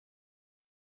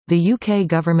The UK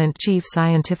Government Chief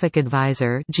Scientific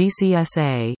Advisor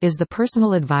 (GCSA) is the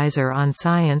personal advisor on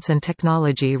science and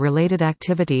technology-related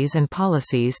activities and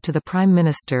policies to the Prime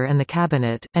Minister and the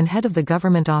Cabinet, and head of the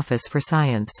Government Office for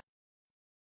Science.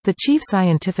 The Chief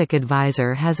Scientific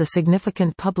Advisor has a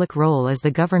significant public role as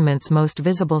the government's most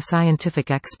visible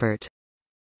scientific expert.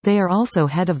 They are also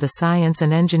head of the science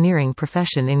and engineering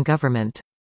profession in government.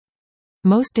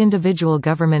 Most individual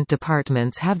government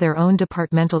departments have their own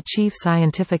Departmental Chief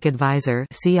Scientific Advisor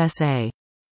 (CSA).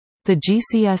 The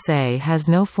GCSA has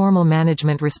no formal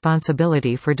management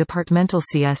responsibility for departmental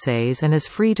CSAs and is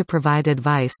free to provide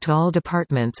advice to all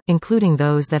departments, including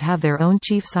those that have their own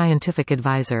Chief Scientific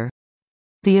Advisor.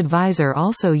 The advisor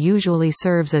also usually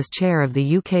serves as chair of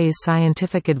the UK's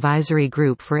Scientific Advisory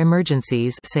Group for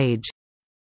Emergencies (SAGE).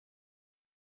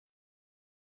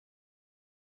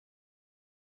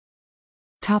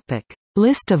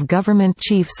 List of government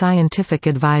chief scientific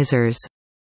advisors.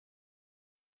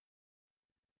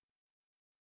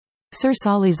 Sir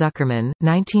Solly Zuckerman,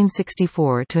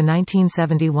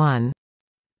 1964–1971.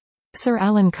 Sir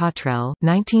Alan Cottrell,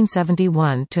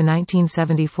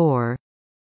 1971–1974.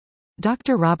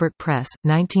 Dr. Robert Press,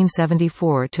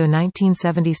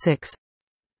 1974–1976.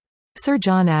 Sir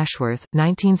John Ashworth,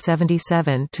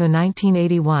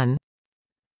 1977–1981.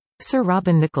 Sir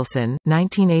Robin Nicholson,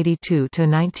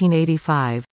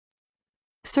 1982–1985.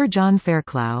 Sir John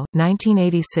Fairclough,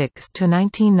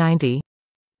 1986–1990.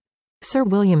 Sir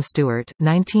William Stewart,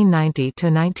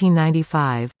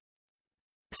 1990–1995.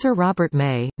 Sir Robert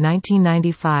May,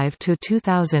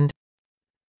 1995–2000.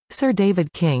 Sir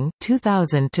David King,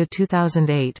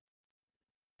 2000–2008.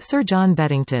 Sir John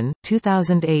Beddington,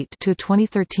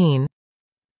 2008–2013.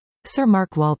 Sir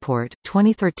Mark Walport,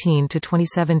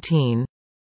 2013–2017.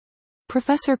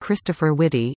 Professor Christopher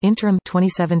Whitty, interim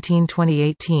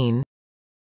 2017–2018.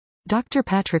 Dr.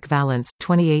 Patrick Vallance,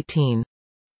 2018.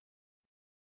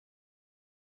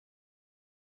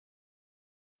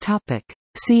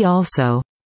 See also: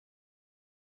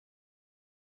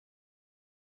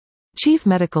 Chief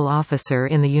Medical Officer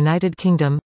in the United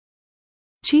Kingdom,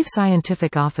 Chief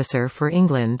Scientific Officer for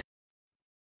England,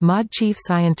 MOD Chief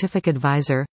Scientific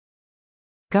Advisor,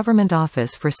 Government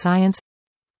Office for Science,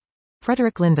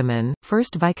 Frederick Lindeman,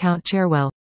 1st Viscount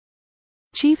Cherwell,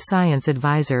 Chief Science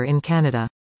Advisor in Canada.